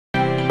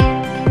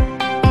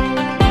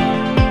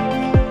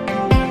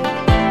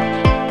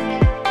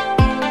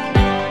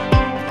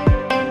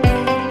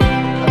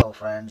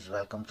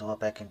Welcome to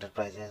APEC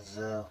enterprises.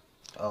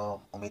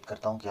 उम्मीद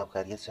करता हूँ कि आप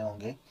खैरियत से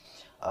होंगे।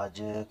 आज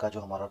का जो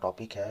हमारा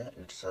टॉपिक है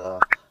इट्स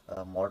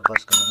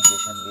मॉडबस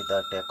कम्युनिकेशन विद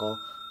टेको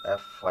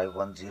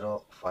F510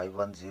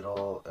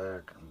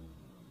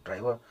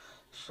 driver.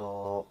 So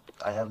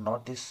I have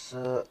not this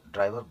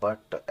driver,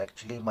 but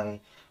actually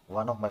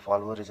one of my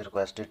followers is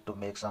requested to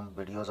make some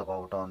videos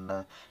about on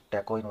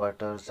Teco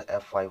inverters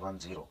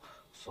F510.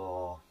 So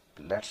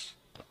let's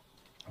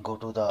go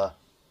to the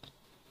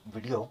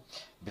video.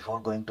 Before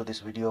going to this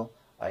video,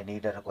 I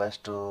need a request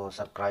to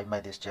subscribe my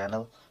this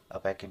channel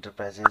APEC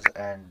Enterprises,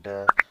 and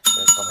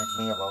comment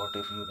me about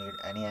if you need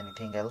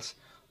anything else.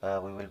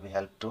 We will be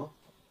helped to.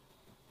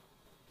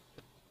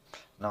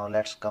 Now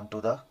let's come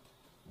to the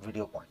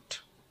video point.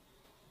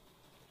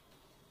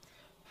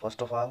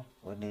 First of all,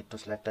 we need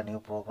to select a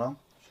new program.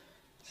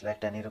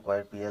 Select any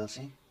required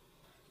PLC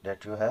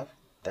that you have,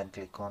 then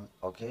click on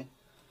OK.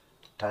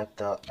 Type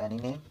the any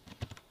name.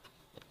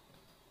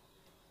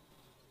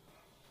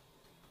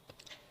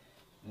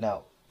 Now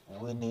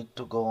we need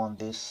to go on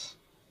this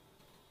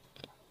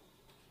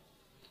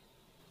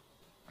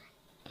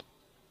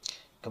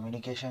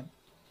communication.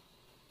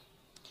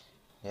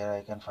 Here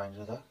I can find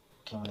you the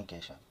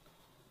communication.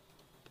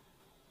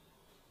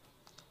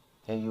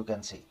 Here you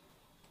can see.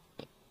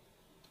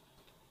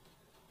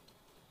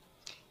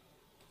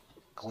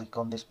 Click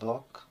on this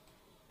block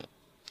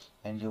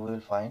and you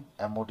will find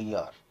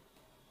MODR.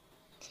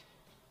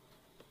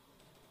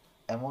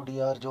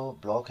 MODR जो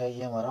block है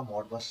ये हमारा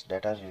Modbus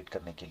data read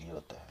करने के लिए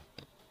होता है।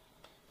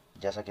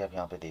 जैसा कि आप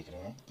यहाँ पे देख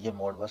रहे हैं, ये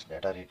मॉडबस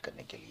डाटा रीड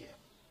करने के लिए है।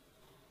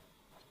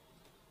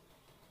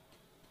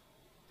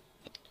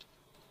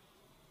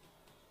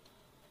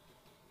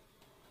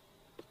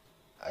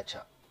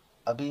 अच्छा,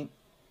 अभी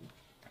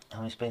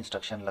हम इस पे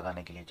इंस्ट्रक्शन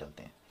लगाने के लिए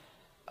चलते हैं।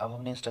 अब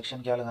हमने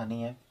इंस्ट्रक्शन क्या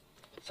लगानी है?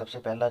 सबसे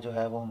पहला जो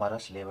है वो हमारा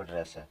स्लेव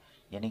एड्रेस है,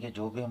 यानी कि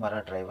जो भी हमारा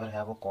ड्राइवर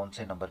है वो कौन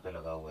से नंबर पे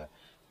लगा हुआ है।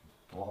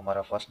 वो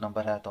हमारा फर्स्ट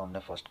नंबर है तो हमने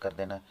फर्स्ट कर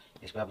देना है।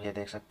 इस पर आप ये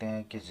देख सकते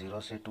हैं कि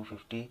 0 से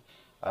 250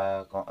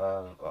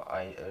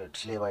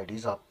 स्लेव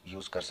आईडीज आप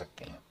यूज़ कर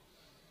सकते हैं।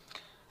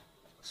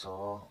 So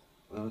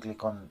we will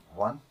click on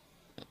 1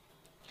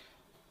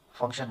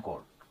 function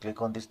code.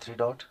 Click on this three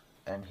dot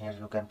and here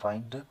you can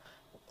find,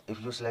 if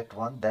you select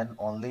 1 then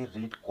only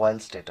read coil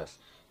status.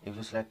 If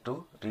you select 2,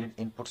 read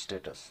input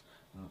status.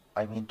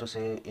 I mean to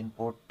say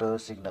input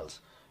signals.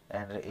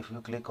 And if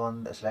you click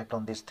on select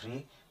on this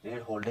 3,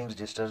 read holding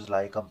registers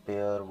like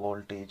ampere,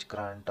 voltage,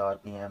 current,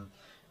 RPM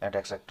and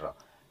etc.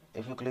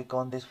 If you click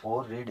on this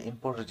 4, read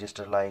input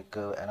register like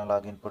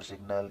analog input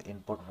signal,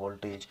 input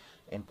voltage,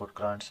 input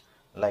currents,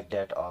 like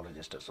that all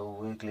registers. So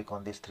we click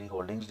on these 3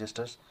 holding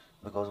registers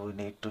because we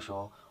need to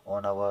show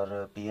on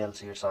our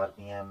PLC its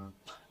RPM,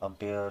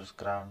 amperes,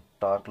 current,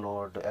 torque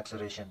load,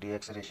 acceleration,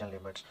 deacceleration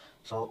limits.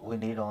 So we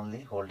need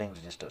only holding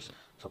registers.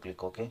 So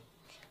click OK.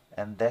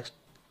 And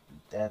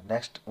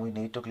next we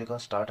need to click on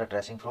start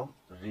addressing from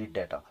read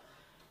data.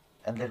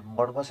 And the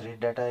Modbus read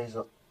data is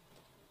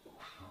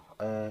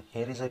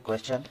here is a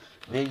question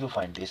where you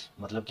find this,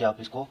 मतलब कि आप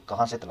इसको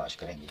कहाँ से तलाश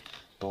करेंगे।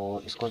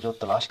 तो इसको जो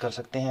तलाश कर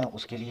सकते हैं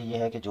उसके लिए ये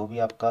है कि जो भी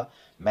आपका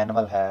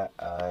मैनुअल है,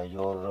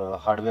 योर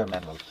हार्डवेयर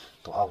मैनुअल,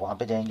 तो आप वहाँ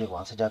पे जाएंगे,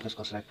 वहाँ से जाके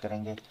इसको सेलेक्ट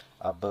करेंगे।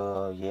 अब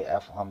ये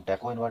हम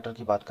टेको इन्वर्टर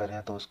की बात कर रहे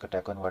हैं, तो उसका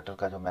टेको इन्वर्टर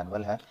का जो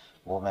मैनुअल है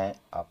वो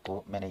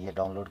मैंने ये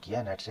डाउनलोड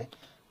किया नेट से,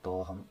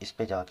 तो हम इस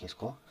पे जाके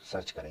इसको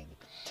सर्च करेंगे।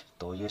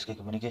 तो ये इसके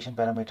कम्युनिकेशन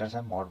पैरामीटर्स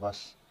हैं।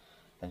 मॉडबस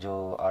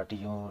जो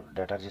RTU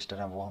डाटा रजिस्टर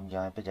हैं वो हम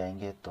यहाँ पे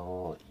जाएंगे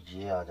तो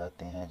ये आ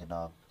जाते हैं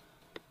जनाब।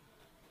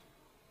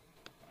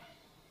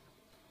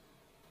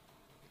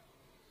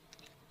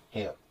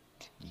 Here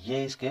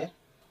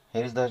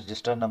is the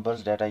register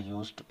numbers that I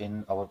used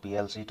in our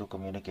PLC to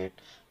communicate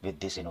with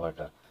this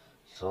inverter.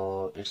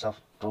 So it's a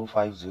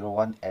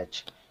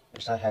 2501H.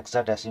 It's a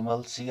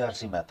hexadecimal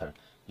CRC method.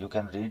 You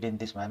can read in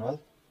this manual.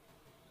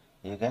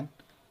 You can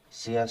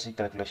CRC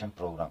calculation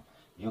program.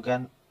 You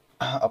can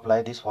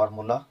apply this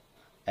formula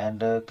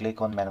and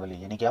click on manually,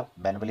 यानी कि आप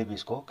manually भी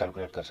इसको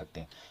calculate कर सकते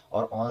हैं।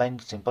 और online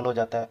simple हो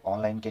जाता है।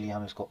 ऑनलाइन के लिए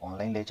हम इसको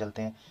ऑनलाइन ले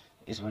चलते हैं।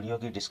 इस वीडियो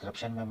की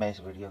डिस्क्रिप्शन में मैं इस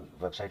वीडियो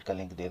वेबसाइट का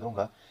लिंक दे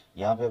दूंगा।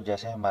 यहाँ पे अब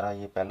जैसे हमारा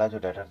ये पहला जो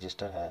डाटा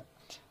रजिस्टर है,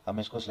 हम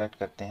इसको सिलेक्ट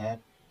करते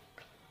हैं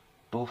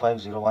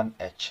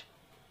 2501H,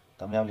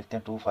 तो हम यहाँ लिखते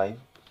हैं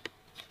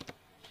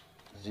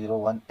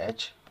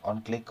 2501H on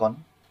click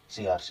on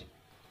CRC।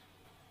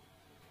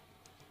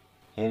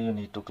 Here you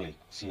need to click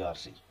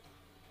CRC.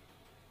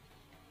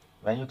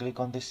 When you click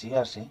on this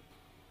CRC,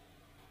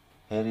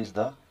 here is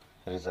the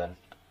result,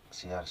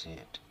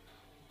 CRC8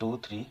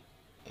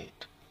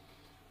 238.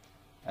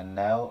 And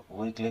now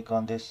we click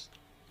on this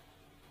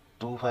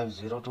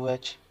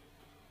 2502H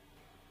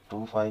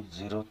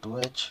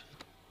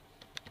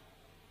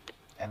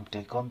and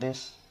click on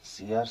this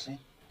CRC.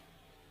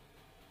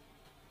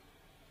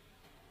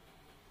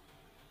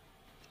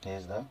 Here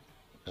is the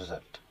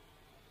result,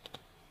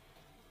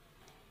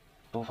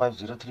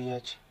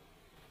 2503H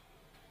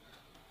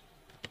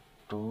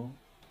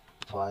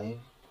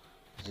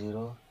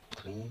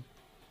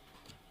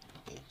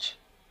 2503H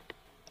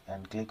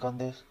and click on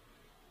this.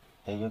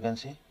 Here you can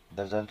see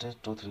the result is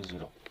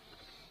 230.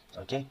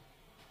 Okay,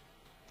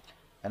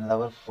 and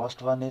our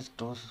first one is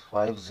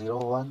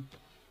 2501,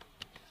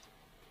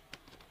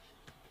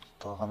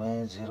 तो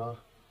हमें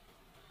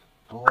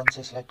 021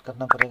 से select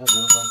करना पड़ेगा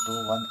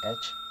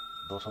 0.21H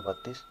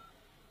 232,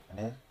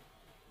 and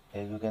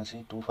here you can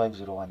see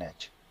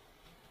 2501H.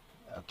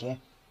 okay,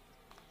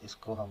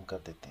 इसको हम कर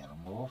देते हैं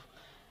remove,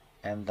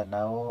 and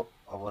now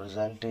our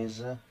result is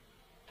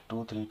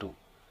 232.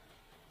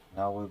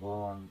 Now we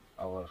go on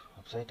our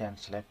website and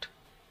select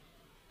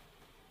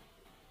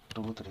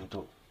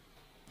 232.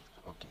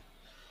 okay,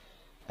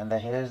 and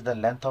here is the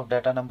length of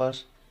data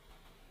numbers,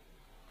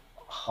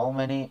 how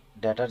many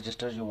data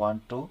registers you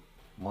want to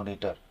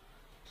monitor.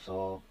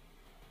 So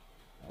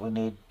we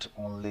need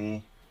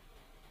only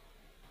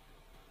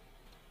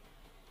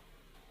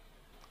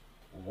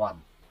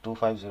one,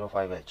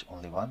 2505H,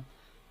 only one,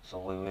 so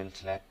we will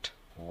select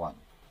one.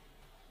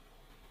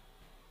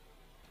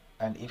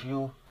 And if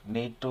you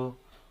need to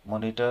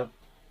monitor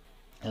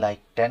like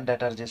 10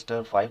 data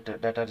register, 5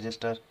 data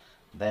register,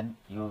 then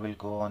you will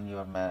go on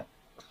your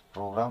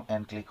program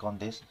and click on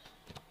this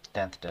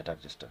 10th data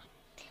register.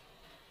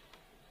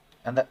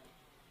 And the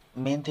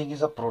main thing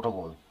is a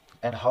protocol,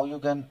 and how you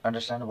can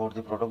understand about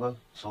the protocol.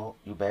 So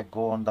you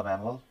go on the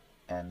manual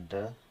and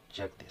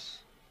check this.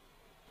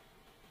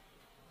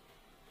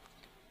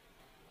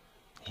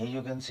 Here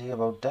you can see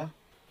about the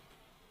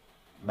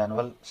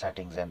manual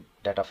settings and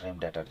data frame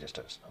data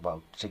registers,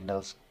 about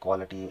signals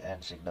quality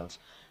and signals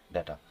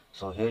data.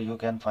 So here you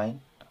can find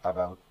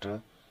about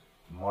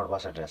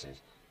Modbus addresses.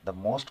 The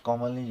most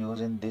commonly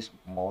used in this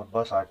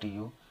Modbus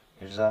RTU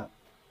is a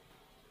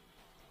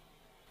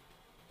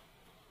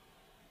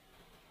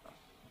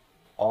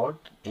odd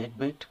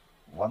 8-bit,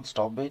 1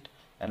 stop bit,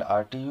 and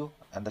RTU,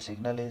 and the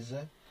signal is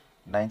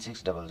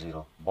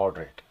 9600 baud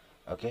rate.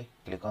 Okay,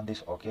 click on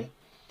this OK,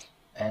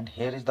 and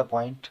here is the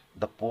point,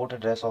 the port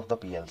address of the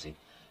PLC.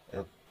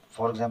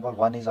 For example,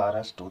 one is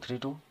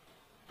RS232,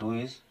 2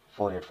 is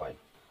 485.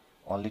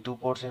 Only 2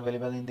 ports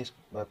available in this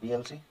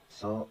PLC,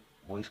 so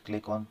we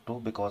click on 2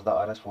 because the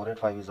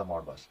RS485 is the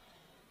Modbus.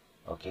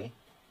 Okay,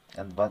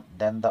 and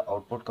then the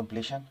output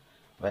completion,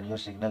 when your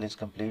signal is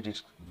complete,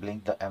 it's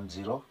blink the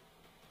M0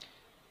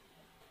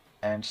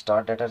 and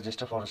start data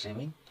register for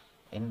receiving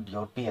in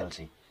your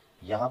PLC.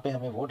 यहाँ पे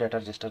हमें वो data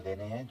register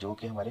देने हैं जो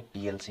कि हमारे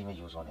PLC में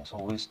use होने. So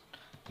we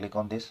click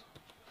on this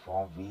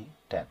from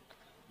V10.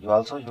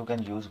 You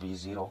can use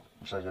V0,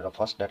 so you're the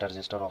first data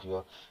register of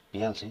your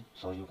PLC,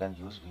 so you can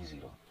use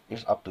V0.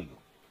 It's up to you.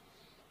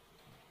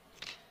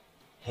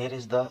 Here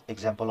is the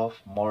example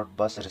of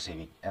Modbus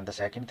receiving, and the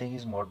second thing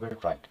is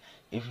Modbus write.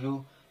 If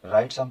you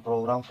write some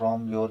program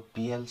from your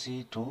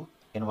PLC to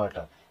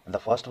inverter, and the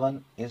first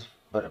one is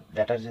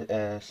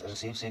data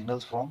receive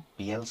signals from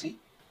PLC.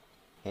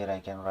 Here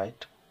I can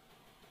write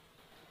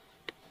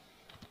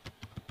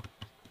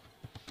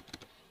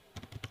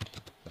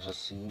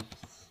receive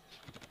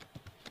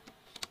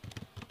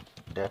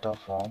data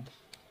from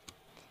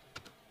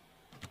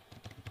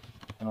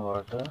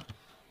inverter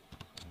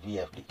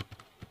VFD.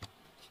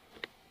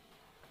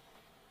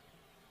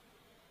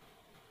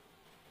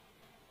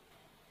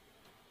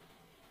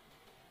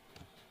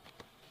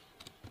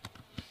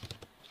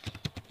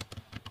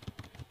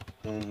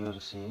 Here you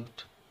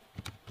received,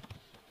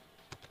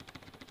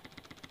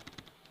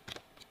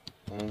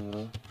 here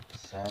you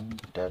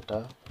send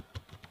data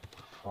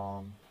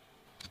from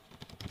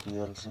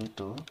PLC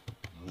to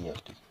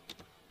VFD.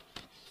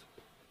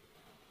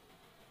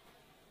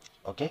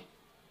 Okay,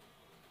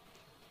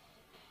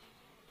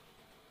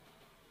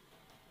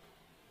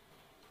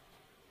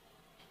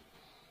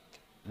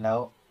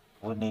 now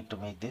we need to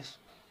make this.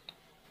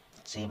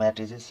 C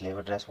matrix is slave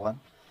address 1.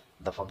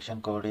 The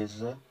function code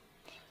is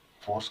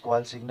force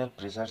coil signal,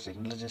 preset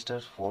signal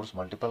registers, force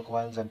multiple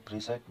coils, and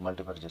preset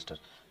multiple registers.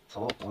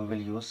 So we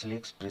will use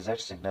select preset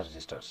signal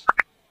registers.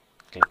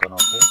 Click on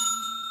OK,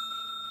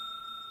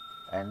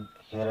 and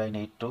here I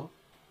need to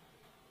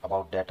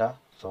about data,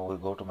 so we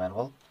go to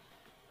manual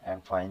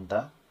and find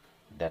the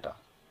data.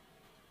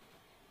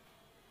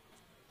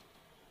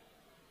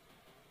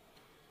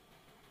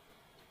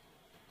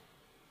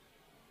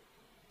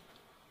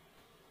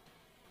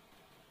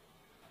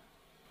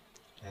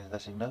 Here is the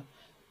signal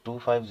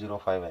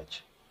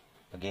 2505H.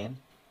 Again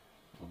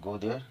go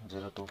there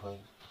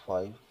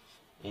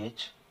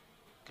 0255H,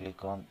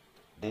 click on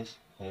this.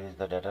 Here is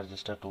the data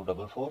register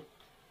 244.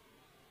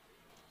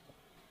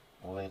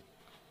 We'll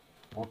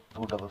put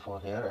 244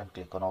 here and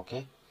click on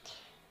OK.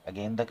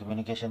 Again the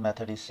communication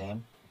method is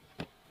same.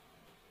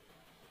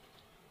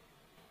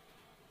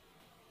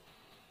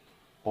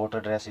 Port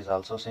address is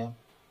also same,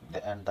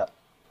 and the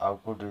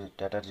output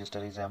data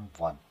register is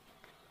M1.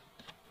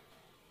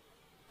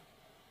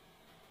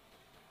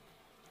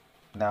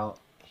 Now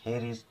here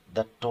is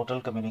the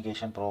total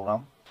communication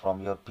program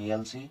from your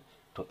PLC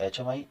to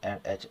HMI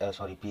and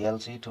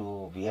PLC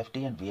to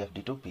VFD and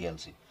VFD to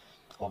PLC.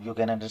 Hope you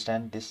can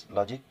understand this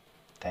logic.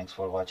 Thanks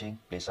for watching.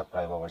 Please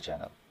subscribe our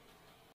channel.